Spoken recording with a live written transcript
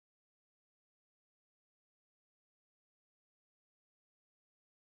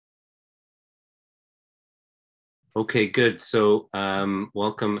Okay, good. So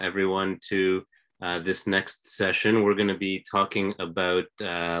welcome everyone to this next session. We're going to be talking about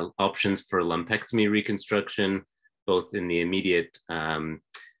options for lumpectomy reconstruction, both in the immediate time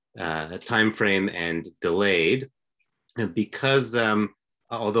frame and delayed. Because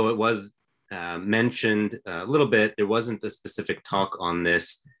although it was mentioned a little bit, there wasn't a specific talk on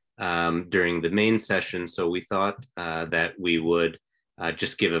this during the main session. So we thought that we would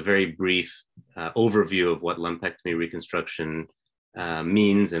just give a very brief overview of what lumpectomy reconstruction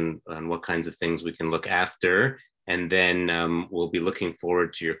means and what kinds of things we can look after. And then we'll be looking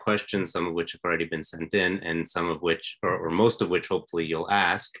forward to your questions, some of which have already been sent in, and some of which, or most of which, hopefully you'll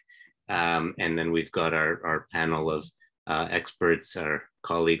ask. And then we've got our panel of experts, our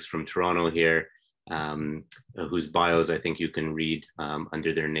colleagues from Toronto here, whose bios I think you can read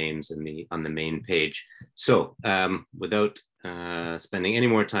under their names on the main page. So without spending any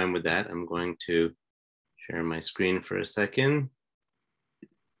more time with that, I'm going to share my screen for a second.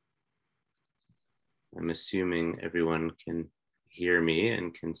 I'm assuming everyone can hear me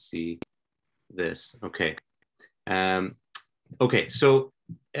and can see this. Okay. Okay, so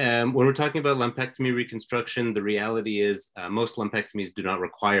when we're talking about lumpectomy reconstruction, the reality is most lumpectomies do not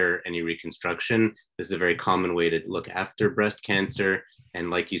require any reconstruction. This is a very common way to look after breast cancer. And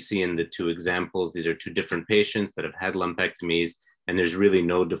like you see in the two examples, these are two different patients that have had lumpectomies, and there's really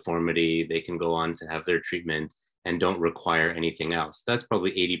no deformity. They can go on to have their treatment and don't require anything else. That's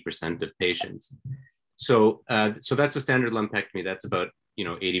probably 80% of patients. So that's a standard lumpectomy. That's about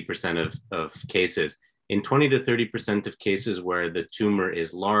 80% of cases. In 20 to 30% of cases where the tumor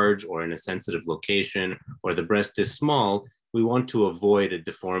is large or in a sensitive location or the breast is small, we want to avoid a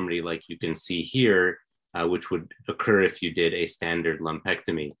deformity like you can see here, which would occur if you did a standard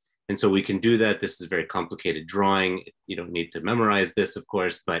lumpectomy. And so we can do that. This is a very complicated drawing. You don't need to memorize this, of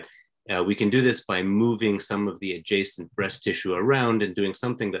course, but we can do this by moving some of the adjacent breast tissue around and doing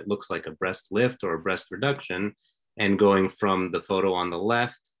something that looks like a breast lift or a breast reduction, and going from the photo on the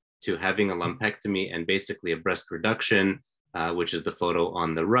left to having a lumpectomy and basically a breast reduction, which is the photo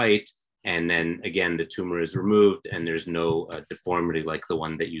on the right. And then again, the tumor is removed and there's no deformity like the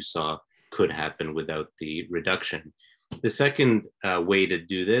one that you saw could happen without the reduction. The second way to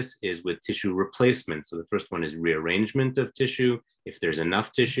do this is with tissue replacement. So the first one is rearrangement of tissue, if there's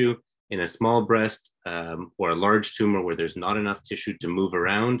enough tissue. In a small breast or a large tumor where there's not enough tissue to move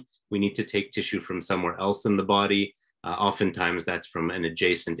around, we need to take tissue from somewhere else in the body. Oftentimes that's from an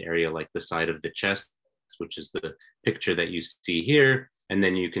adjacent area like the side of the chest, which is the picture that you see here. And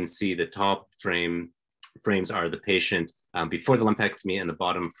then you can see the top frames are the patient before the lumpectomy, and the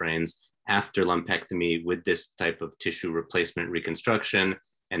bottom frames after lumpectomy with this type of tissue replacement reconstruction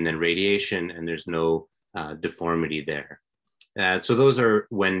and then radiation, and there's no deformity there. So those are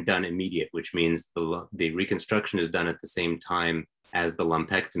when done immediate, which means the reconstruction is done at the same time as the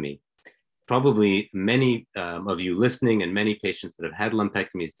lumpectomy. Probably many of you listening and many patients that have had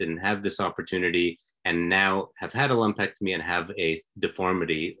lumpectomies didn't have this opportunity and now have had a lumpectomy and have a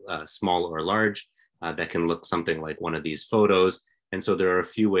deformity, small or large, that can look something like one of these photos. And so there are a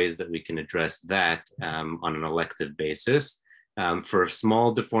few ways that we can address that on an elective basis. For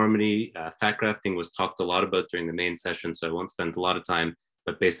small deformity, fat grafting was talked a lot about during the main session, so I won't spend a lot of time,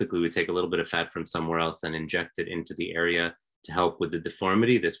 but basically we take a little bit of fat from somewhere else and inject it into the area to help with the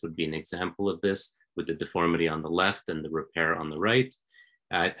deformity. This would be an example of this with the deformity on the left and the repair on the right.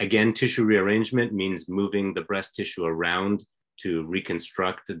 Again, tissue rearrangement means moving the breast tissue around to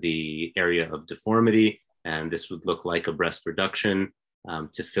reconstruct the area of deformity. And this would look like a breast reduction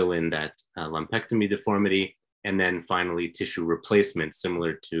to fill in that lumpectomy deformity. And then finally, tissue replacement,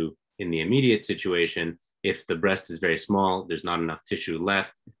 similar to in the immediate situation. If the breast is very small, there's not enough tissue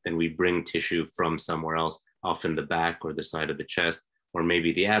left, then we bring tissue from somewhere else, often the back or the side of the chest, or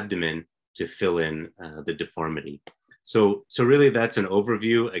maybe the abdomen, to fill in the deformity. So really that's an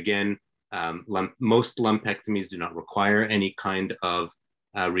overview. Again, most lumpectomies do not require any kind of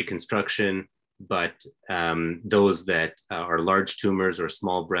reconstruction, but those that are large tumors or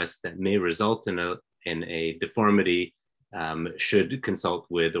small breasts that may result in a deformity should consult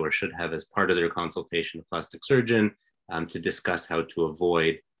with or should have as part of their consultation a plastic surgeon to discuss how to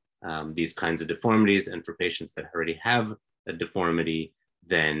avoid these kinds of deformities. And for patients that already have a deformity,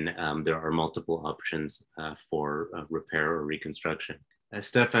 then there are multiple options for repair or reconstruction.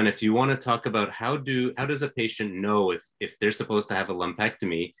 Stefan, if you want to talk about how does a patient know if they're supposed to have a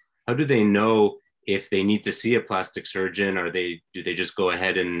lumpectomy, how do they know if they need to see a plastic surgeon, or do they just go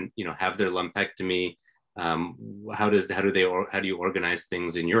ahead and have their lumpectomy? How do you organize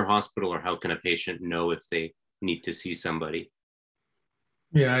things in your hospital, or how can a patient know if they need to see somebody?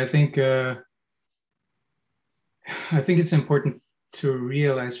 Yeah, I think I think it's important to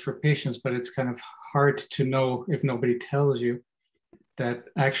realize for patients, but it's kind of hard to know if nobody tells you that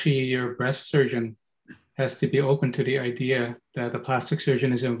actually your breast surgeon has to be open to the idea that a plastic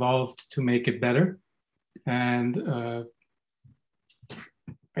surgeon is involved to make it better. And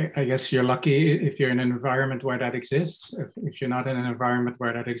I guess you're lucky if you're in an environment where that exists. If you're not in an environment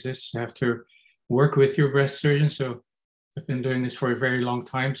where that exists, you have to work with your breast surgeon. So I've been doing this for a very long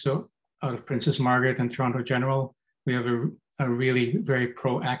time. So out of Princess Margaret and Toronto General, we have a really very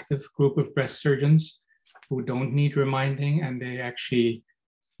proactive group of breast surgeons who don't need reminding, and they actually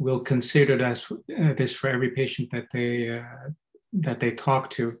will consider this for every patient that they talk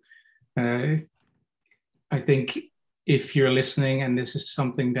to. I think if you're listening and this is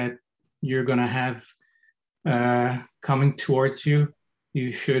something that you're going to have coming towards you,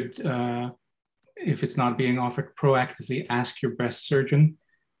 you should, if it's not being offered, proactively ask your breast surgeon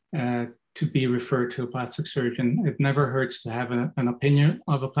to be referred to a plastic surgeon. It never hurts to have an opinion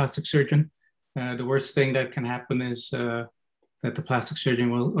of a plastic surgeon. The worst thing that can happen is that the plastic surgeon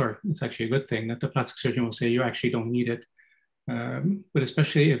will, or it's actually a good thing, that the plastic surgeon will say, you actually don't need it. But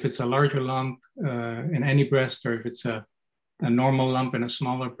especially if it's a larger lump in any breast, or if it's a normal lump in a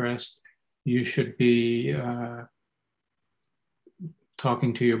smaller breast, you should be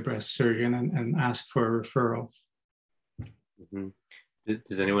talking to your breast surgeon and ask for a referral. Mm-hmm.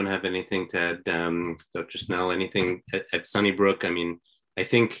 Does anyone have anything to add, Dr. Snell? Anything at Sunnybrook? I mean, I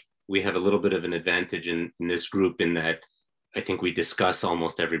think we have a little bit of an advantage in this group in that I think we discuss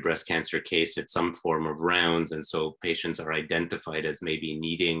almost every breast cancer case at some form of rounds. And so patients are identified as maybe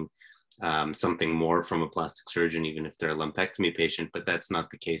needing something more from a plastic surgeon, even if they're a lumpectomy patient, but that's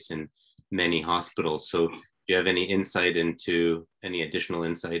not the case in many hospitals. So do you have any additional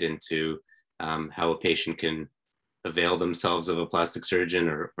insight into how a patient can avail themselves of a plastic surgeon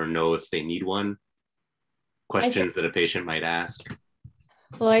or know if they need one? Questions that a patient might ask?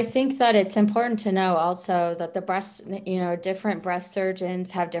 Well, I think that it's important to know also that different breast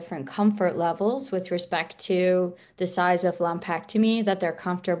surgeons have different comfort levels with respect to the size of lumpectomy that they're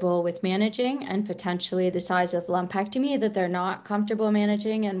comfortable with managing, and potentially the size of lumpectomy that they're not comfortable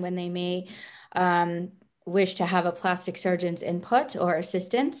managing, and when they may wish to have a plastic surgeon's input or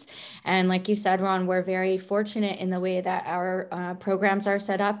assistance. And like you said, Ron, we're very fortunate in the way that our programs are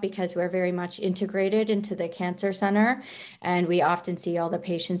set up, because we're very much integrated into the cancer center, and we often see all the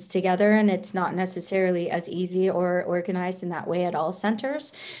patients together, and it's not necessarily as easy or organized in that way at all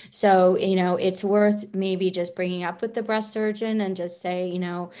centers. So, it's worth maybe just bringing up with the breast surgeon and just say,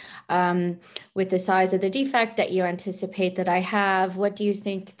 with the size of the defect that you anticipate that I have, what do you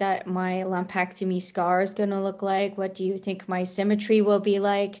think that my lumpectomy scar is going to look like? What do you think my symmetry will be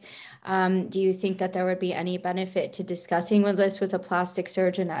like? Do you think that there would be any benefit to discussing this with a plastic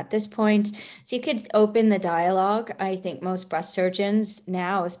surgeon at this point? So you could open the dialogue. I think most breast surgeons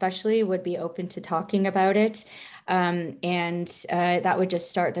now, especially, would be open to talking about it. And that would just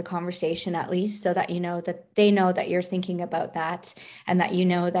start the conversation, at least, so that that they know that you're thinking about that, and that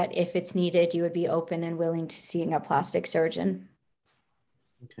that if it's needed, you would be open and willing to seeing a plastic surgeon.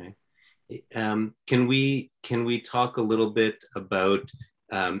 Okay. Can we talk a little bit about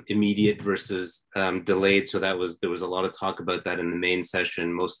immediate versus delayed? So there was a lot of talk about that in the main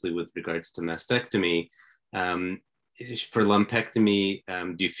session, mostly with regards to mastectomy. For lumpectomy,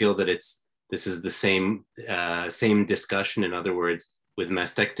 do you feel that this is the same discussion? In other words, with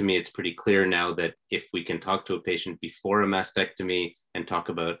mastectomy, it's pretty clear now that if we can talk to a patient before a mastectomy and talk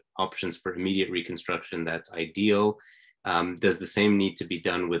about options for immediate reconstruction, that's ideal. Does the same need to be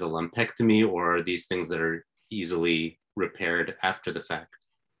done with a lumpectomy, or are these things that are easily repaired after the fact?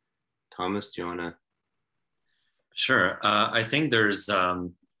 Thomas, do you want to? Sure. I think there's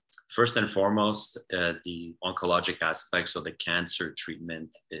first and foremost the oncologic aspects of the cancer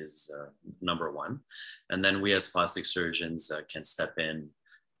treatment is number one, and then we as plastic surgeons can step in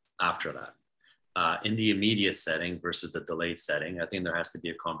after that. In the immediate setting versus the delayed setting, I think there has to be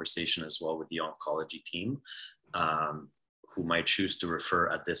a conversation as well with the oncology team, who might choose to refer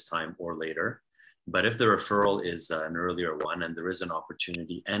at this time or later. But if the referral is an earlier one and there is an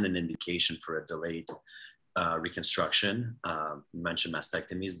opportunity and an indication for a delayed reconstruction, you mentioned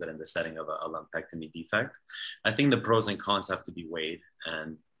mastectomies, but in the setting of a lumpectomy defect, I think the pros and cons have to be weighed.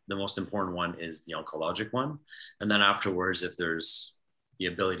 And the most important one is the oncologic one. And then afterwards, if there's the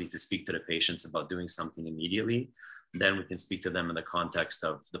ability to speak to the patients about doing something immediately, then we can speak to them in the context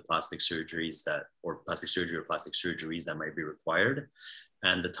of the plastic surgeries or plastic surgeries that might be required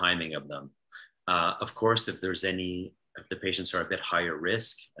and the timing of them. Of course, if the patients are a bit higher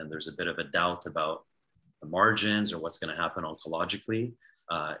risk and there's a bit of a doubt about the margins or what's going to happen oncologically,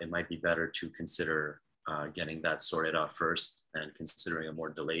 it might be better to consider getting that sorted out first and considering a more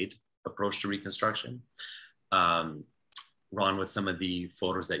delayed approach to reconstruction. Ron, with some of the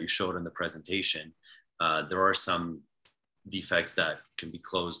photos that you showed in the presentation, there are some defects that can be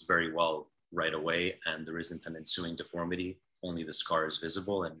closed very well right away, and there isn't an ensuing deformity, only the scar is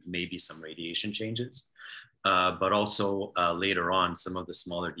visible and maybe some radiation changes. But also later on, some of the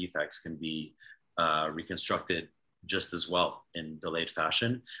smaller defects can be reconstructed just as well in delayed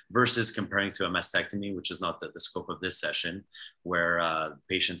fashion, versus comparing to a mastectomy, which is not the scope of this session, where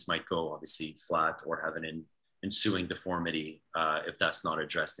patients might go obviously flat or have an ensuing deformity if that's not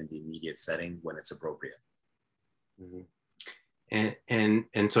addressed in the immediate setting when it's appropriate. Mm-hmm.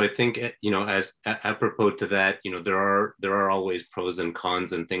 And so I think, as apropos to that, there are always pros and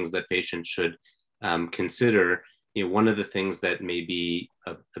cons and things that patients should consider. One of the things that may be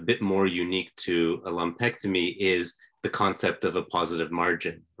a bit more unique to a lumpectomy is the concept of a positive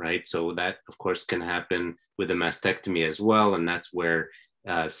margin, right? So that, of course, can happen with a mastectomy as well, and that's where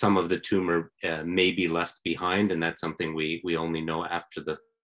some of the tumor may be left behind, and that's something we only know after the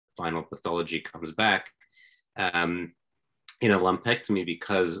final pathology comes back. In a lumpectomy,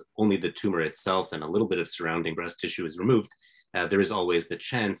 because only the tumor itself and a little bit of surrounding breast tissue is removed, there is always the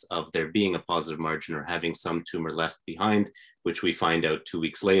chance of there being a positive margin or having some tumor left behind, which we find out 2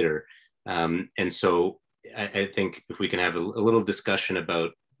 weeks later. And so I think if we can have a little discussion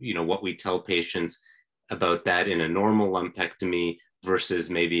about, what we tell patients about that in a normal lumpectomy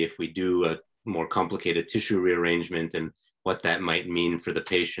versus maybe if we do a more complicated tissue rearrangement and what that might mean for the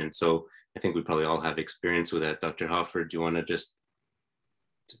patient. So I think we probably all have experience with that. Dr. Hoffer, do you want to just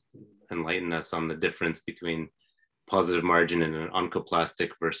enlighten us on the difference between positive margin in an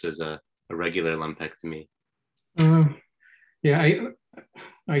oncoplastic versus a regular lumpectomy? Yeah,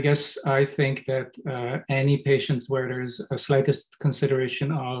 I guess I think that any patients where there's a slightest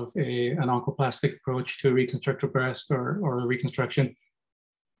consideration of an oncoplastic approach to reconstructive breast or a reconstruction,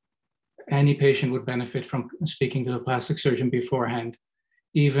 any patient would benefit from speaking to the plastic surgeon beforehand,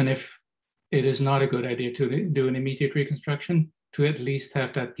 even if it is not a good idea to do an immediate reconstruction, to at least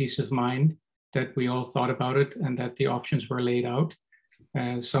have that peace of mind that we all thought about it and that the options were laid out.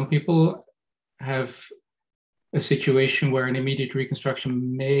 And some people have a situation where an immediate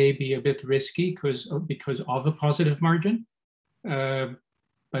reconstruction may be a bit risky because of a positive margin.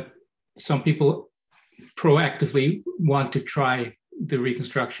 But some people proactively want to try the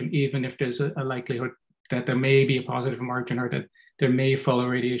reconstruction, even if there's a likelihood that there may be a positive margin or that there may follow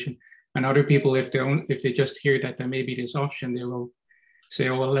radiation. And other people, if they just hear that there may be this option, they will say,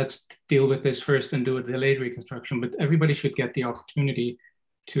 oh, well, let's deal with this first and do a delayed reconstruction. But everybody should get the opportunity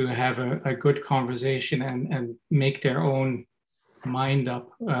to have a good conversation and make their own mind up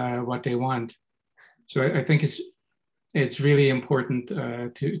what they want. So I think it's really important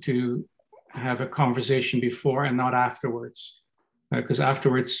to have a conversation before and not afterwards, because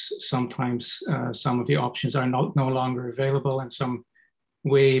afterwards sometimes some of the options are no longer available and some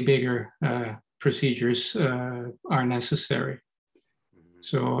way bigger procedures are necessary.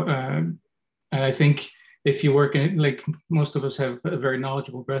 So and I think if you work in, like most of us have very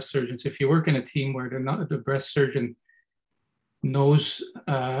knowledgeable breast surgeons, if you work in a team where the breast surgeon knows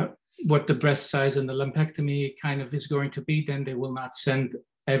what the breast size and the lumpectomy kind of is going to be, then they will not send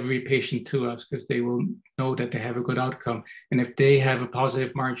every patient to us because they will know that they have a good outcome. And if they have a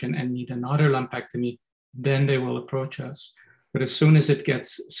positive margin and need another lumpectomy, then they will approach us. But as soon as it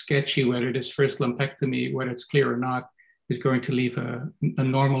gets sketchy, whether this first lumpectomy, whether it's clear or not, is going to leave a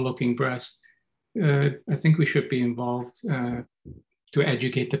normal looking breast, I think we should be involved to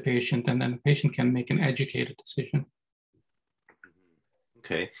educate the patient, and then the patient can make an educated decision.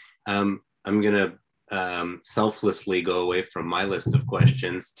 Okay. I'm going to selflessly go away from my list of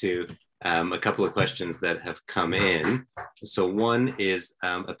questions to a couple of questions that have come in. So one is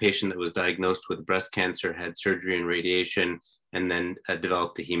a patient that was diagnosed with breast cancer, had surgery and radiation, and then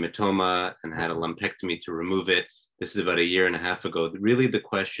developed a hematoma and had a lumpectomy to remove it. This is about 1.5 years ago. Really, the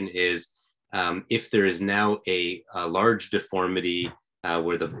question is, if there is now a large deformity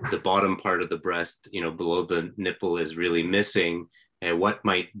where the bottom part of the breast, below the nipple is really missing, what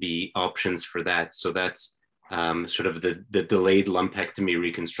might be options for that? So that's sort of the delayed lumpectomy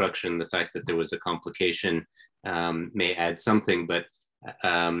reconstruction. The fact that there was a complication may add something, but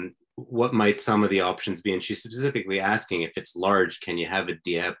what might some of the options be? And she's specifically asking, if it's large, can you have a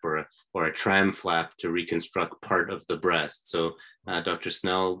DIEP or a tram flap to reconstruct part of the breast? So Dr.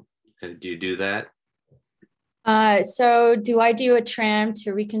 Snell, do you do that? So do I do a tram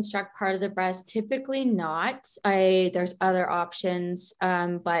to reconstruct part of the breast? Typically not. There's other options,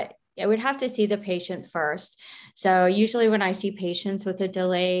 but I would have to see the patient first. So usually when I see patients with a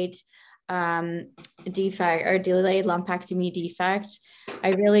delayed defect or delayed lumpectomy defect, I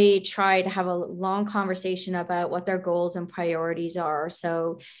really try to have a long conversation about what their goals and priorities are.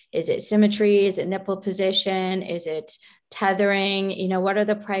 So is it symmetry? Is it nipple position? Is it tethering? You know, what are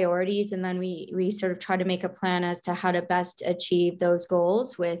the priorities? And then we sort of try to make a plan as to how to best achieve those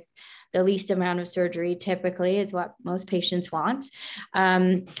goals with the least amount of surgery, typically is what most patients want.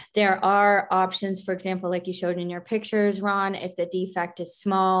 There are options, for example, like you showed in your pictures, Ron, if the defect is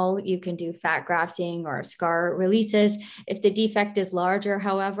small, you can do fat grafting or scar releases. If the defect is larger,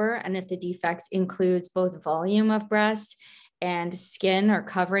 however, and if the defect includes both volume of breast and skin or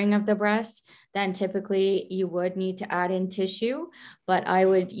covering of the breast, then typically you would need to add in tissue, but I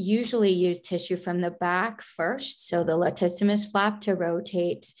would usually use tissue from the back first, so the latissimus flap to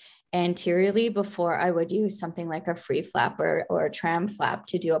rotate anteriorly before I would use something like a free flap or a tram flap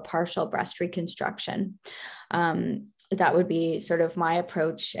to do a partial breast reconstruction. That would be sort of my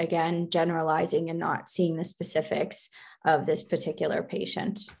approach, again, generalizing and not seeing the specifics of this particular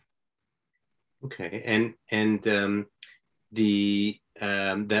patient. Okay,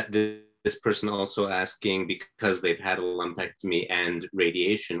 this person also asking, because they've had a lumpectomy and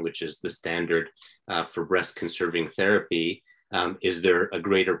radiation, which is the standard for breast conserving therapy, is there a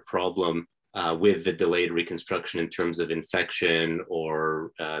greater problem with the delayed reconstruction in terms of infection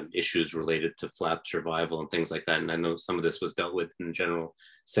or issues related to flap survival and things like that? And I know some of this was dealt with in the general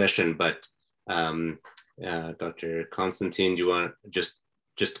session, but Dr. Constantine, do you want just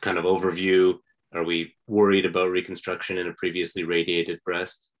kind of overview? Are we worried about reconstruction in a previously radiated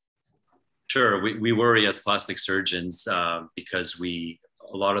breast? Sure, we worry as plastic surgeons because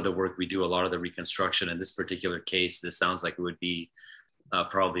a lot of the work we do, a lot of the reconstruction in this particular case, this sounds like it would be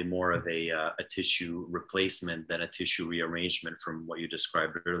probably more of a tissue replacement than a tissue rearrangement from what you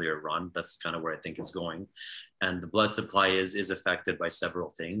described earlier, Ron. That's kind of where I think it's going. And the blood supply is affected by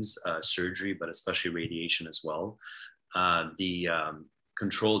several things, surgery, but especially radiation as well. The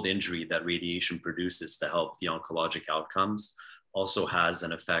controlled injury that radiation produces to help the oncologic outcomes also has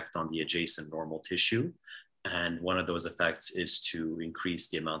an effect on the adjacent normal tissue. And one of those effects is to increase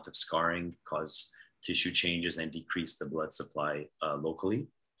the amount of scarring, cause tissue changes, and decrease the blood supply locally.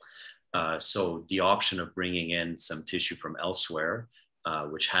 So the option of bringing in some tissue from elsewhere,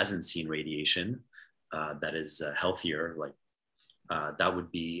 which hasn't seen radiation, that is healthier, like that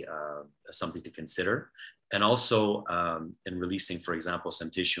would be something to consider. And also in releasing, for example, some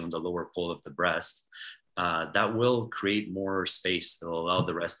tissue in the lower pole of the breast, that will create more space. It'll allow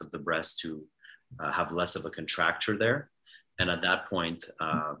the rest of the breast to have less of a contracture there. And at that point,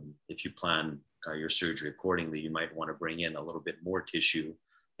 if you plan your surgery accordingly, you might want to bring in a little bit more tissue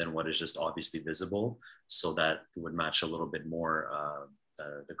than what is just obviously visible, so that it would match a little bit more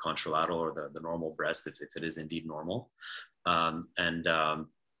the contralateral or the normal breast, if it is indeed normal.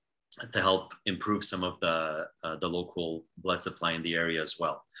 To help improve some of the local blood supply in the area as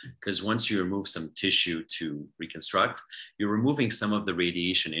well. Because once you remove some tissue to reconstruct, you're removing some of the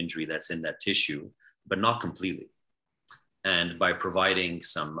radiation injury that's in that tissue, but not completely. And by providing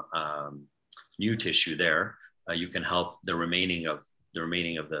some new tissue there, you can help the remaining of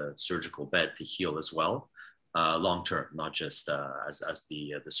the surgical bed to heal as well, long term, not just as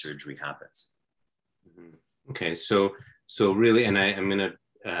the surgery happens. Okay, so really, and I'm going to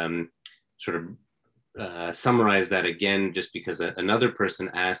sort of summarize that again, just because another person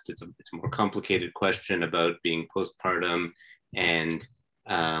asked. It's a more complicated question about being postpartum and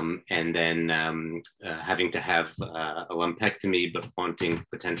then having to have a lumpectomy, but wanting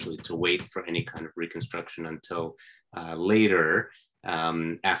potentially to wait for any kind of reconstruction until later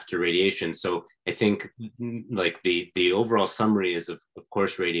after radiation. So I think like the overall summary is, of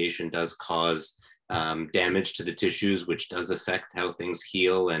course, radiation does cause damage to the tissues, which does affect how things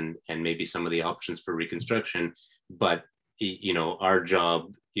heal and maybe some of the options for reconstruction. But, you know, our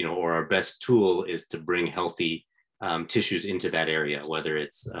job, you know, or our best tool is to bring healthy tissues into that area, whether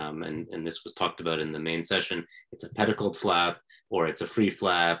it's, and this was talked about in the main session, it's a pedicled flap, or it's a free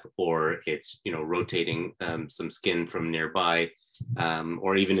flap, or it's, you know, rotating some skin from nearby,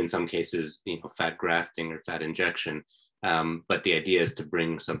 or even in some cases, you know, fat grafting or fat injection. But the idea is to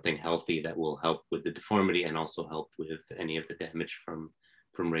bring something healthy that will help with the deformity and also help with any of the damage from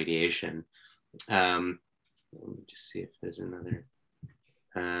radiation. Let me just see if there's another.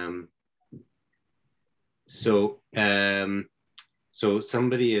 So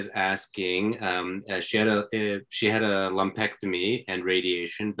somebody is asking, she had a lumpectomy and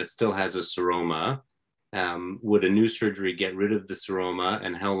radiation, but still has a seroma. Would a new surgery get rid of the seroma,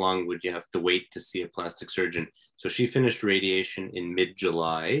 and how long would you have to wait to see a plastic surgeon? So she finished radiation in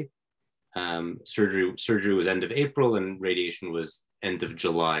mid-July. Surgery was end of April, and radiation was end of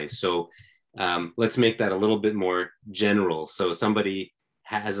July. So let's make that a little bit more general. So somebody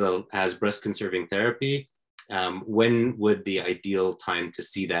has breast conserving therapy. When would the ideal time to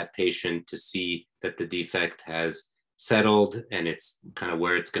see that patient, to see that the defect has settled and it's kind of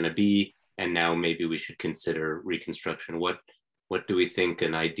where it's going to be, and now maybe we should consider reconstruction? What do we think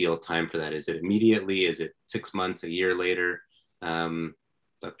an ideal time for that? Is it immediately? Is it 6 months, a year later?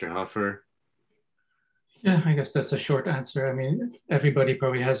 Dr. Hofer? Yeah, I guess that's a short answer. I mean, everybody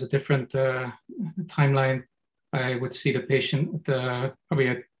probably has a different timeline. I would see the patient probably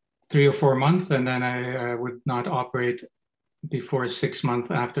at 3 or 4 months, and then I would not operate before 6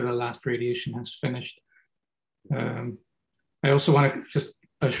 months after the last radiation has finished. I also want to just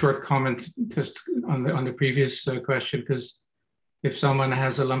a short comment just on the previous question, because if someone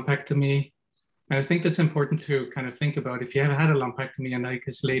has a lumpectomy, and I think that's important to kind of think about, if you have had a lumpectomy and like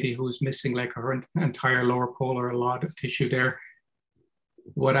this lady who's missing like her entire lower pole or a lot of tissue there,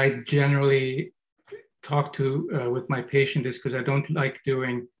 what I generally talk to with my patient is, because I don't like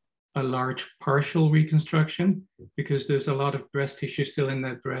doing a large partial reconstruction, because there's a lot of breast tissue still in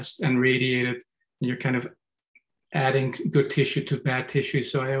that breast and radiated, and you're kind of adding good tissue to bad tissue.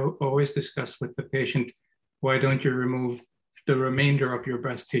 So I always discuss with the patient, why don't you remove the remainder of your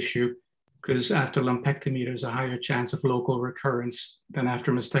breast tissue? Because after lumpectomy, there's a higher chance of local recurrence than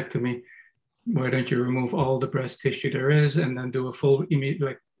after mastectomy. Why don't you remove all the breast tissue there is and then do a full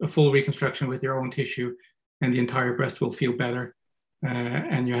reconstruction with your own tissue, and the entire breast will feel better,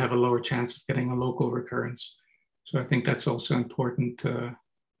 and you have a lower chance of getting a local recurrence. So I think that's also important. I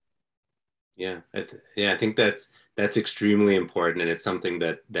think that's extremely important, and it's something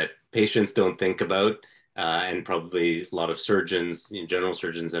that patients don't think about, and probably a lot of surgeons, general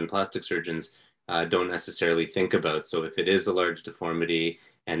surgeons and plastic surgeons, don't necessarily think about. So if it is a large deformity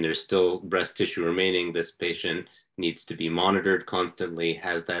and there's still breast tissue remaining, this patient needs to be monitored constantly,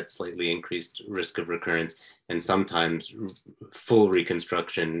 has that slightly increased risk of recurrence, and sometimes full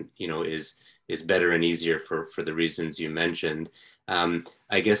reconstruction, is better and easier for the reasons you mentioned.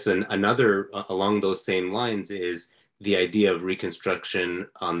 I guess another along those same lines is the idea of reconstruction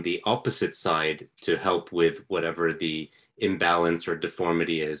on the opposite side to help with whatever the imbalance or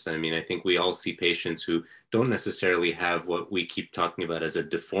deformity is. I mean, I think we all see patients who don't necessarily have what we keep talking about as a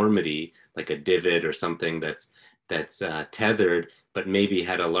deformity, like a divot or something that's tethered, but maybe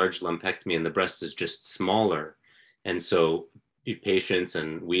had a large lumpectomy and the breast is just smaller. And so patients,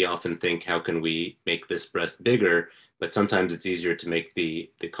 and we often think, how can we make this breast bigger? But sometimes it's easier to make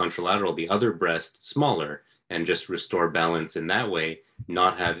the contralateral, the other breast, smaller, and just restore balance in that way,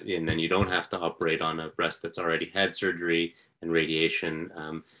 and then you don't have to operate on a breast that's already had surgery and radiation,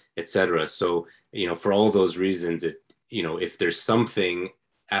 etc. So, for all those reasons, if there's something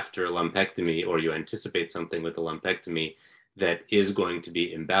after a lumpectomy, or you anticipate something with a lumpectomy that is going to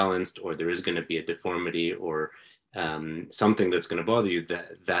be imbalanced, or there is going to be a deformity, or something that's going to bother you,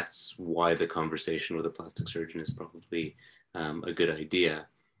 that's why the conversation with a plastic surgeon is probably a good idea.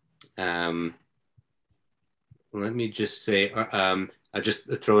 Let me just say, I'll just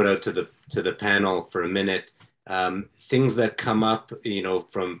throw it out to the panel for a minute. Things that come up,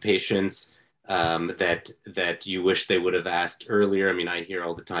 from patients that you wish they would have asked earlier. I mean, I hear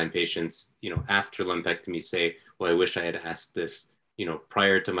all the time patients, after lumpectomy say, well, I wish I had asked this,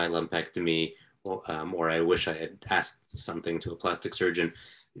 prior to my lumpectomy, or I wish I had asked something to a plastic surgeon.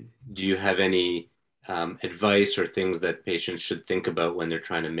 Do you have any advice or things that patients should think about when they're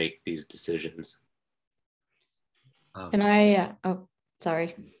trying to make these decisions? Can I,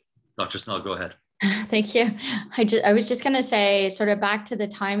 sorry. Dr. Snell, go ahead. Thank you. I was just going to say, sort of back to the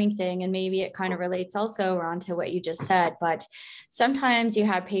timing thing, and maybe it kind of relates also, Ron, to what you just said, but sometimes you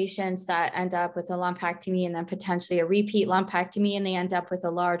have patients that end up with a lumpectomy and then potentially a repeat lumpectomy, and they end up with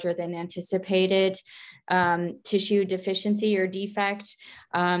a larger than anticipated tissue deficiency or defect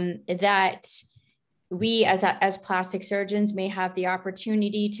that we as plastic surgeons may have the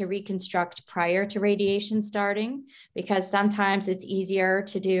opportunity to reconstruct prior to radiation starting, because sometimes it's easier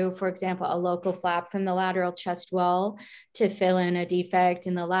to do, for example, a local flap from the lateral chest wall to fill in a defect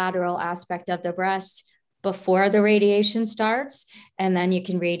in the lateral aspect of the breast before the radiation starts, and then you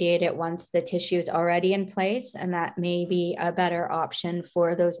can radiate it once the tissue is already in place, and that may be a better option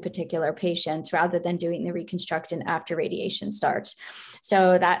for those particular patients rather than doing the reconstruction after radiation starts.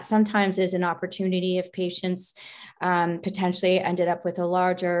 So that sometimes is an opportunity if patients potentially ended up with a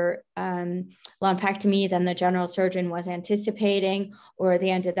larger lumpectomy than the general surgeon was anticipating, or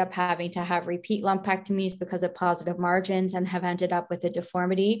they ended up having to have repeat lumpectomies because of positive margins and have ended up with a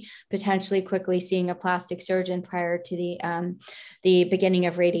deformity, potentially quickly seeing a plastic plastic surgeon prior to the beginning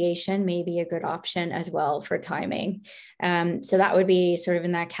of radiation may be a good option as well for timing. So that would be sort of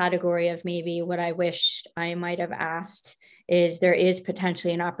in that category of maybe what I wish I might have asked is there is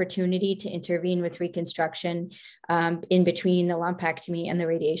potentially an opportunity to intervene with reconstruction in between the lumpectomy and the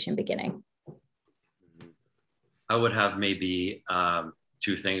radiation beginning. I would have maybe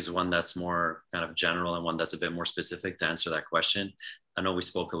two things, one that's more kind of general and one that's a bit more specific to answer that question. I know we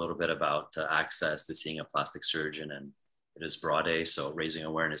spoke a little bit about access to seeing a plastic surgeon, and it is broad day, so raising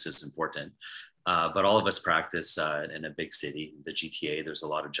awareness is important. But all of us practice in a big city, the GTA. There's a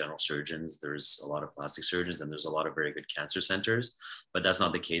lot of general surgeons, there's a lot of plastic surgeons, and there's a lot of very good cancer centers. But that's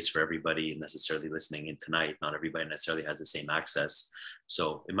not the case for everybody necessarily listening in tonight. Not everybody necessarily has the same access.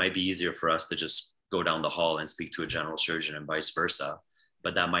 So it might be easier for us to just go down the hall and speak to a general surgeon and vice versa.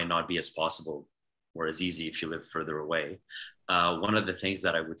 But that might not be as possible or as easy if you live further away. One of the things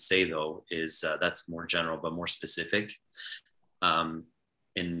that I would say though is that's more general but more specific.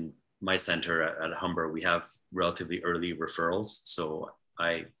 In my center at Humber, we have relatively early referrals. So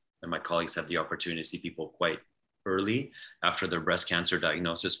I and my colleagues have the opportunity to see people quite early after their breast cancer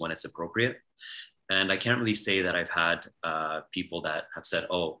diagnosis when it's appropriate. And I can't really say that I've had people that have said,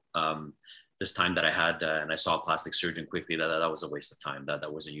 oh, this time that I had and I saw a plastic surgeon quickly, that was a waste of time,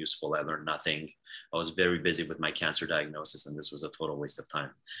 that wasn't useful. I learned nothing. I was very busy with my cancer diagnosis and this was a total waste of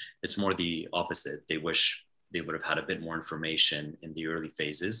time. It's more the opposite. They wish they would have had a bit more information in the early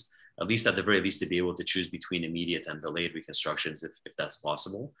phases, at least at the very least to be able to choose between immediate and delayed reconstructions if that's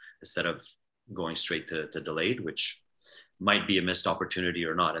possible, instead of going straight to delayed, which might be a missed opportunity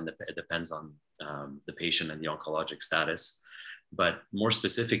or not. And it depends on the patient and the oncologic status. But more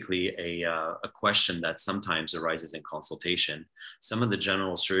specifically, a question that sometimes arises in consultation, some of the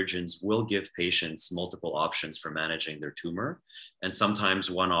general surgeons will give patients multiple options for managing their tumor. And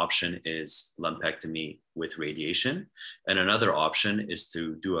sometimes one option is lumpectomy with radiation. And another option is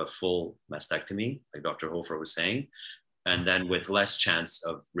to do a full mastectomy, like Dr. Hofer was saying, and then with less chance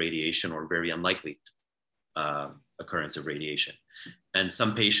of radiation or very unlikely occurrence of radiation. And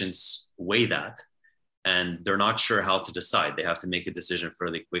some patients weigh that, and they're not sure how to decide. They have to make a decision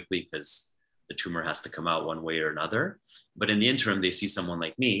fairly quickly because the tumor has to come out one way or another. But in the interim, they see someone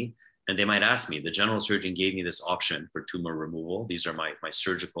like me, and they might ask me, the general surgeon gave me this option for tumor removal. These are my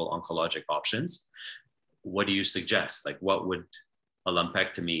surgical oncologic options. What do you suggest? Like, what would a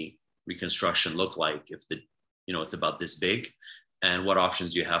lumpectomy reconstruction look like if it's about this big? And what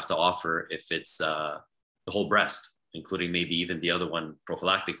options do you have to offer if it's the whole breast, including maybe even the other one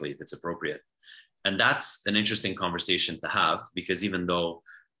prophylactically if it's appropriate? And that's an interesting conversation to have, because even though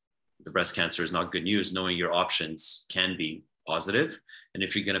the breast cancer is not good news, knowing your options can be positive. And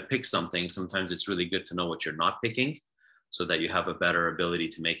if you're going to pick something, sometimes it's really good to know what you're not picking so that you have a better ability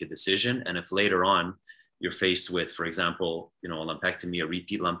to make a decision. And if later on you're faced with, for example, a lumpectomy, a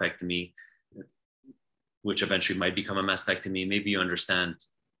repeat lumpectomy, which eventually might become a mastectomy, maybe you understand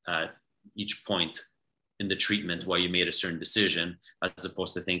at each point in the treatment why you made a certain decision, as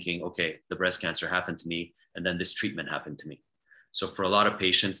opposed to thinking, okay, the breast cancer happened to me and then this treatment happened to me. So for a lot of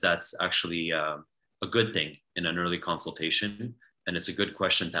patients, that's actually a good thing in an early consultation. And it's a good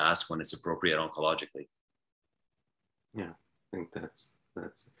question to ask when it's appropriate oncologically. Yeah, I think that's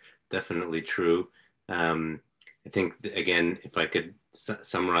definitely true. I think, again, if I could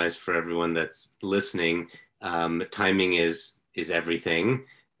summarize for everyone that's listening, timing is everything.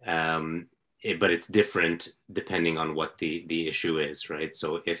 But it's different depending on what the issue is, right?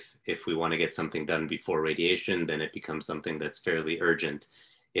 So if we want to get something done before radiation, then it becomes something that's fairly urgent.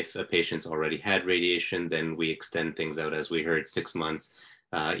 If a patient's already had radiation, then we extend things out, as we heard, 6 months,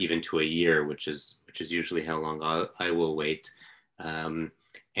 even to a year, which is usually how long I will wait. But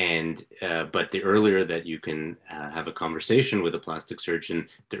the earlier that you can have a conversation with a plastic surgeon,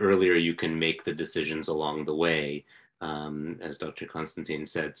 the earlier you can make the decisions along the way, as Dr. Constantine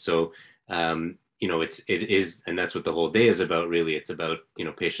said. So, it is, and that's what the whole day is about, really. It's about,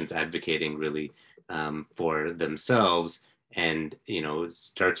 patients advocating really for themselves. And, it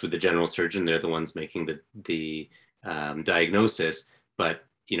starts with the general surgeon. They're the ones making the diagnosis, but,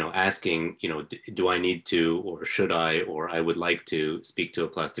 asking, do I need to, or should I, or I would like to speak to a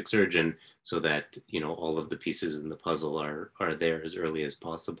plastic surgeon so that, all of the pieces in the puzzle are there as early as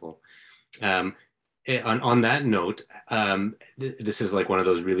possible. On that note, this is like one of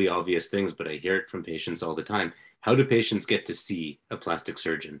those really obvious things, but I hear it from patients all the time. How do patients get to see a plastic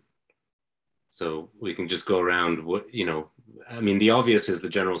surgeon? So we can just go around, the obvious is the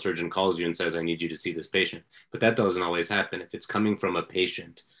general surgeon calls you and says, I need you to see this patient, but that doesn't always happen. If it's coming from a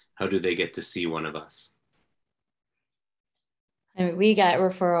patient, how do they get to see one of us? I mean, we get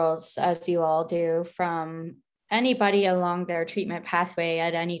referrals, as you all do, from anybody along their treatment pathway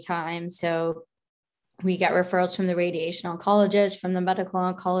at any time. So we get referrals from the radiation oncologist, from the medical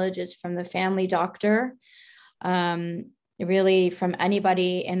oncologist, from the family doctor, really from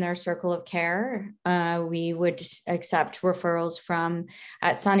anybody in their circle of care. We would accept referrals from,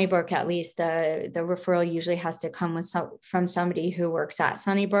 at Sunnybrook at least, the referral usually has to come from somebody who works at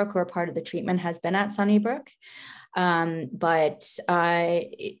Sunnybrook or part of the treatment has been at Sunnybrook. But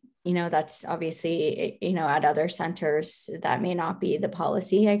that's obviously, at other centers, that may not be the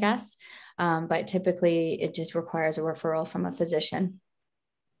policy, I guess. But typically it just requires a referral from a physician,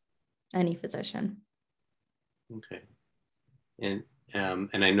 any physician. Okay. And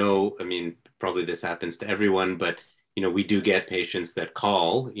I know, I mean, probably this happens to everyone, but, we do get patients that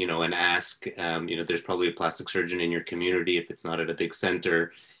call, and ask, there's probably a plastic surgeon in your community if it's not at a big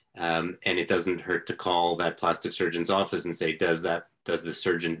center. And it doesn't hurt to call that plastic surgeon's office and say, does the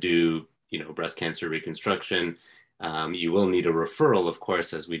surgeon do, breast cancer reconstruction? You will need a referral, of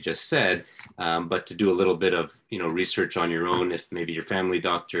course, as we just said, but to do a little bit of, research on your own, if maybe your family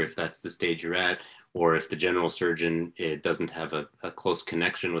doctor, if that's the stage you're at, or if the general surgeon doesn't have a close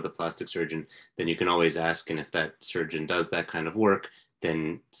connection with a plastic surgeon, then you can always ask. And if that surgeon does that kind of work,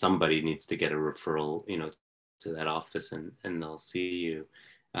 then somebody needs to get a referral, to that office and they'll see you.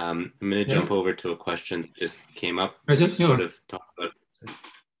 I'm going to jump over to a question that just came up. I just want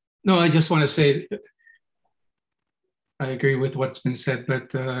to say that I agree with what's been said,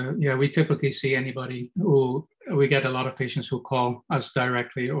 but we typically see anybody we get a lot of patients who call us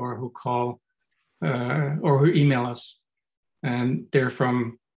directly or who call or who email us, and they're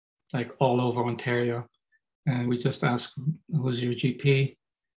from like all over Ontario. And we just ask, who's your GP?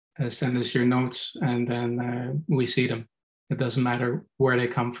 Send us your notes, and then we see them. It doesn't matter where they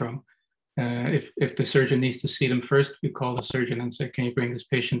come from. If the surgeon needs to see them first, we call the surgeon and say, can you bring this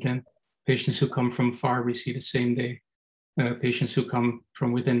patient in? Patients who come from far, we see the same day. Patients who come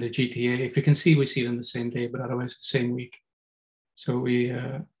from within the GTA, if you can see, we see them the same day, but otherwise the same week. So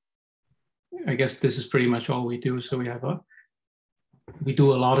I guess this is pretty much all we do. So we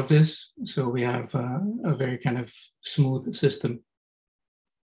do a lot of this. So we have a very kind of smooth system.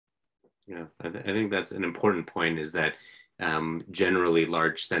 Yeah, I think that's an important point, is that generally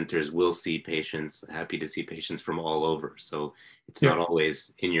large centers will see patients, happy to see patients from all over. So it's not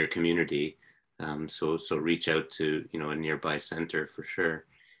always in your community. So reach out to, a nearby center for sure.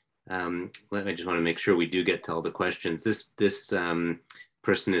 I just want to make sure we do get to all the questions. This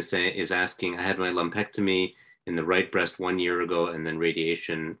person is asking, I had my lumpectomy in the right breast 1 year ago and then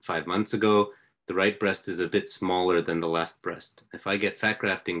radiation 5 months ago. The right breast is a bit smaller than the left breast. If I get fat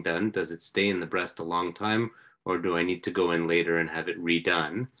grafting done, does it stay in the breast a long time, or do I need to go in later and have it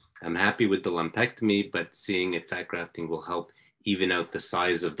redone? I'm happy with the lumpectomy, but seeing if fat grafting will help even out the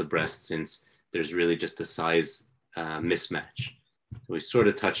size of the breast, since there's really just a size mismatch. We sort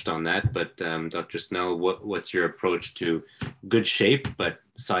of touched on that, but Dr. Snell, what's your approach to good shape but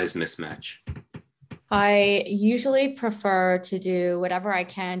size mismatch? I usually prefer to do whatever I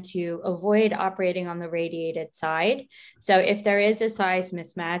can to avoid operating on the radiated side. So if there is a size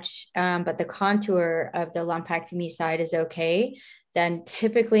mismatch, but the contour of the lumpectomy side is okay, then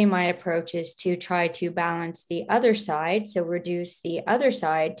typically my approach is to try to balance the other side. So reduce the other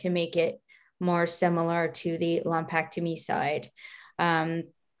side to make it more similar to the lumpectomy side.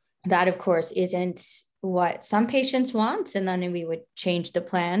 That, of course, isn't what some patients want, and then we would change the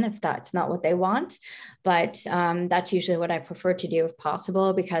plan if that's not what they want. But that's usually what I prefer to do if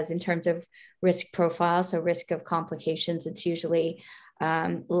possible, because in terms of risk profile, so risk of complications, it's usually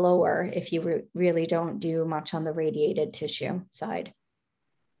lower if you really don't do much on the radiated tissue side.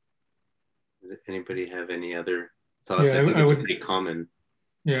 Does anybody have any other thoughts? Yeah, I think it's pretty common.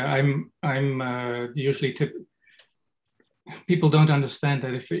 Yeah, I'm usually people don't understand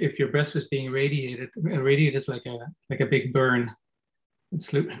that if your breast is being radiated is like a big burn.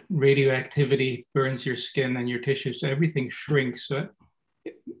 It's radioactivity burns your skin and your tissue, so everything shrinks. So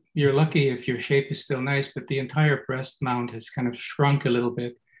you're lucky if your shape is still nice, but the entire breast mount has kind of shrunk a little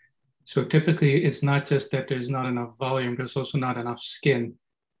bit. So typically it's not just that there's not enough volume, there's also not enough skin.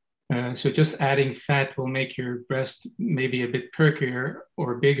 So just adding fat will make your breast maybe a bit perkier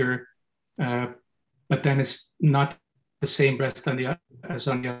or bigger, but then it's not the same breast as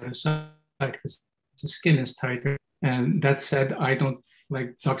on the other side, because the skin is tighter. And that said, I don't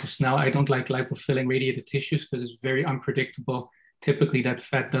like Dr. Snell, I don't like lipofilling radiated tissues because it's very unpredictable. Typically that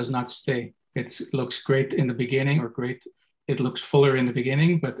fat does not stay. It looks great in the beginning, it looks fuller in the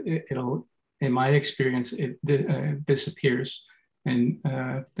beginning, but it'll, in my experience, it disappears. And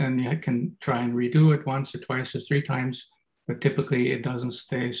then you can try and redo it once or twice or three times, but typically it doesn't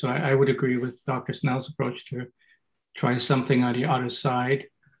stay. So I would agree with Dr. Snell's approach to try something on the other side,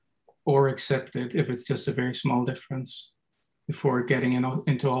 or accept it if it's just a very small difference before getting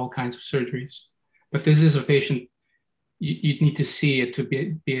into all kinds of surgeries. But this is a patient, you need to see it to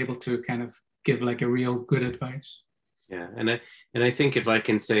be able to kind of give like a real good advice. Yeah, and I think if I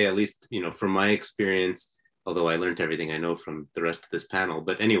can say, at least, you know, from my experience, although I learned everything I know from the rest of this panel,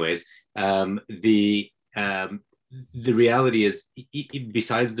 but anyways, the reality is,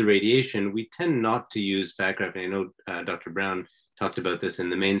 besides the radiation, we tend not to use fat grafting. I know Dr. Brown talked about this in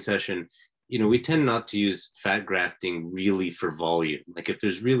the main session. You know, we tend not to use fat grafting really for volume. Like if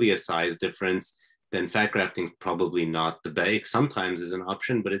there's really a size difference, then fat grafting probably not the best. Sometimes is an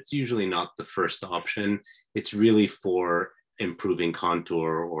option, but it's usually not the first option. It's really for improving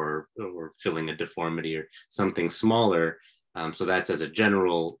contour or filling a deformity or something smaller. So that's as a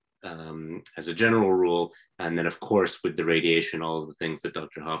general rule. And then of course, with the radiation, all of the things that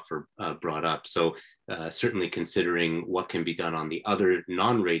Dr. Hoffer brought up. So certainly considering what can be done on the other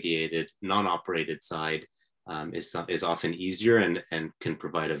non-radiated, non-operated side is often easier and can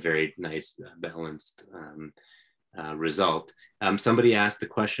provide a very nice balanced result. Somebody asked a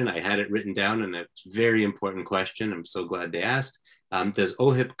question, I had it written down, and it's a very important question. I'm so glad they asked. Does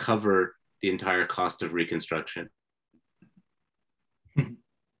OHIP cover the entire cost of reconstruction?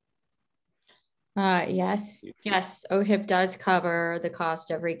 Yes, OHIP does cover the cost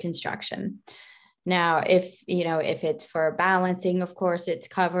of reconstruction. Now, if it's for balancing, of course, it's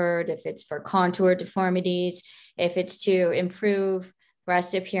covered. If it's for contour deformities, if it's to improve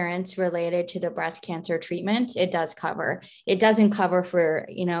breast appearance related to the breast cancer treatment, it does cover. It doesn't cover for,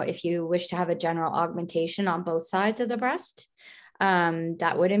 if you wish to have a general augmentation on both sides of the breast,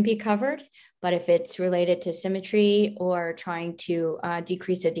 that wouldn't be covered. But if it's related to symmetry or trying to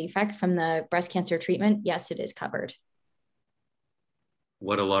decrease a defect from the breast cancer treatment, yes, it is covered.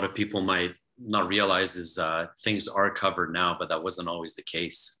 What a lot of people might not realize is things are covered now, but that wasn't always the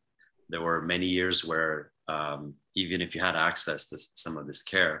case. There were many years where even if you had access to some of this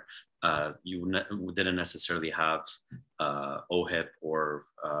care, you didn't necessarily have OHIP or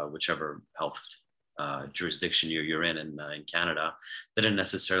whichever health jurisdiction you're in Canada, didn't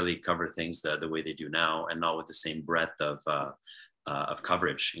necessarily cover things the way they do now, and not with the same breadth of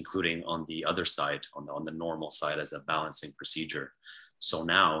coverage, including on the other side, on the normal side as a balancing procedure. So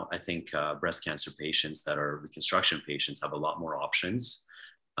now I think breast cancer patients that are reconstruction patients have a lot more options,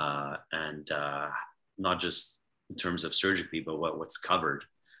 and not just in terms of surgery, but what's covered.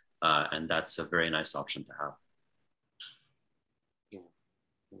 And that's a very nice option to have. Yeah,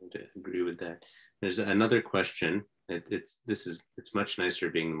 I would agree with that. There's another question. It's much nicer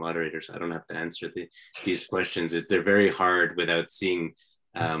being the moderator, so I don't have to answer these questions. They're very hard without seeing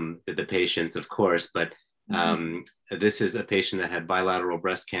the patients, of course, but this is a patient that had bilateral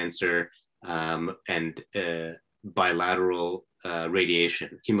breast cancer and bilateral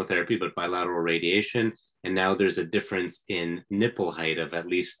radiation, chemotherapy, but bilateral radiation. And now there's a difference in nipple height of at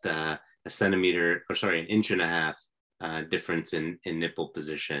least an inch and a half difference in nipple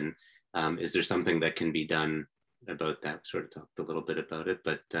position. Is there something that can be done about that? Sort of talked a little bit about it,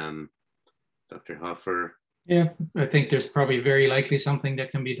 but Dr. Hoffer. Yeah, I think there's probably very likely something that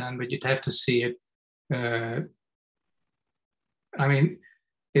can be done, but you'd have to see it. I mean,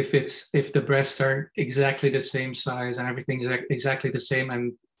 if the breasts are exactly the same size and everything is exactly the same,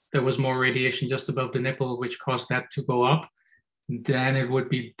 and there was more radiation just above the nipple, which caused that to go up, then it would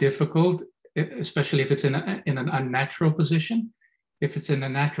be difficult, especially if it's in an unnatural position. If it's in a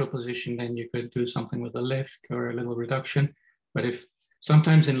natural position, then you could do something with a lift or a little reduction. But if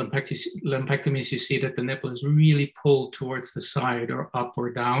sometimes in lumpectomies, you see that the nipple is really pulled towards the side or up or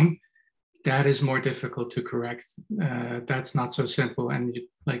down, that is more difficult to correct. That's not so simple. And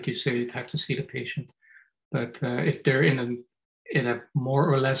like you say, you'd have to see the patient. But if they're in a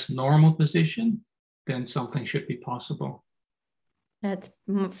more or less normal position, then something should be possible. That's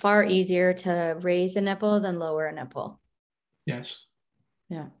far easier to raise a nipple than lower a nipple. Yes.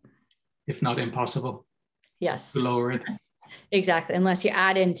 Yeah. If not impossible. Yes. To lower it. Exactly. Unless you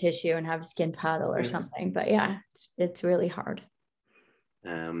add in tissue and have skin paddle or something. But yeah, it's really hard.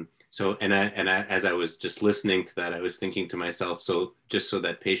 So, as I was just listening to that, I was thinking to myself, so just so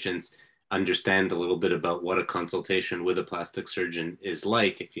that patients understand a little bit about what a consultation with a plastic surgeon is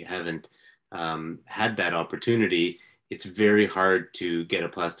like, if you haven't had that opportunity, it's very hard to get a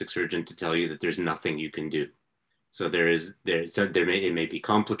plastic surgeon to tell you that there's nothing you can do. So it may be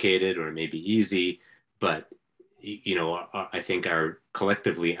complicated or it may be easy, but I think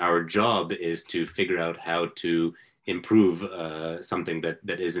collectively our job is to figure out how to improve something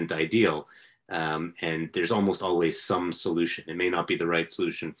that isn't ideal. And there's almost always some solution. It may not be the right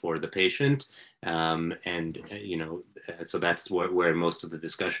solution for the patient. So that's where most of the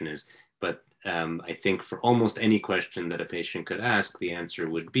discussion is. But I think for almost any question that a patient could ask, the answer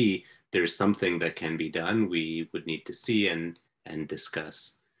would be, there's something that can be done. We would need to see and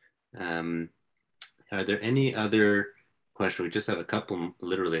discuss. Are there any other questions? We just have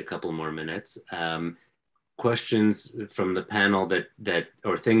literally a couple more minutes. Questions from the panel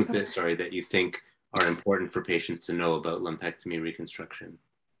or things that you think are important for patients to know about lumpectomy reconstruction?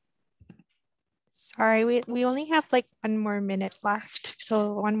 Sorry, we only have like 1 more minute left.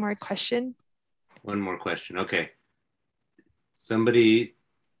 So 1 more question. 1 more question. Okay. Somebody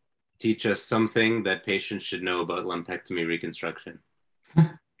teach us something that patients should know about lumpectomy reconstruction.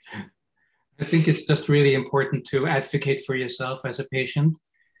 I think it's just really important to advocate for yourself as a patient.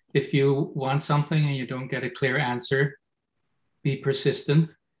 If you want something and you don't get a clear answer, be persistent,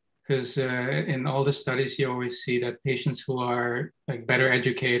 because in all the studies, you always see that patients who are like better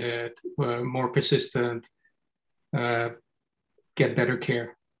educated, more persistent, get better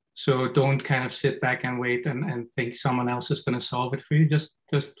care. So don't kind of sit back and wait and think someone else is going to solve it for you.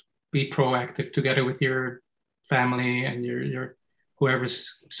 Just be proactive together with your family and your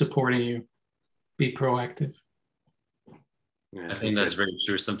whoever's supporting you. Be proactive. Yeah, I think that's very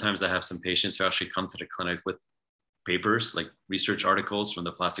true. Sometimes I have some patients who actually come to the clinic with papers, like research articles from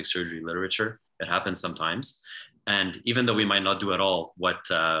the plastic surgery literature. It happens sometimes. And even though we might not do at all what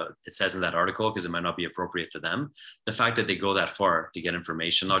it says in that article, because it might not be appropriate to them, the fact that they go that far to get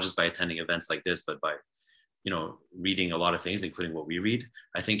information, not just by attending events like this, but by reading a lot of things, including what we read,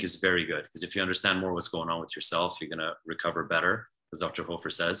 I think is very good. Because if you understand more what's going on with yourself, you're going to recover better, as Dr.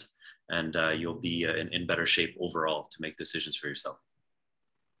 Hofer says, and you'll be in better shape overall to make decisions for yourself.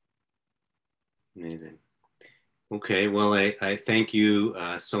 Amazing. Okay, well, I thank you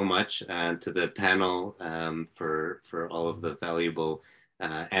so much to the panel for all of the valuable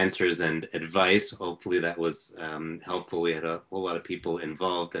answers and advice. Hopefully that was helpful. We had a whole lot of people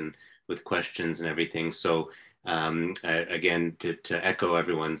involved and with questions and everything. So again, to echo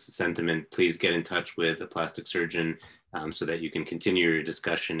everyone's sentiment, please get in touch with a plastic surgeon so that you can continue your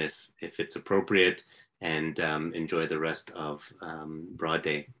discussion if it's appropriate, and enjoy the rest of Broad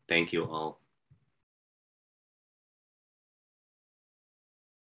Day. Thank you all.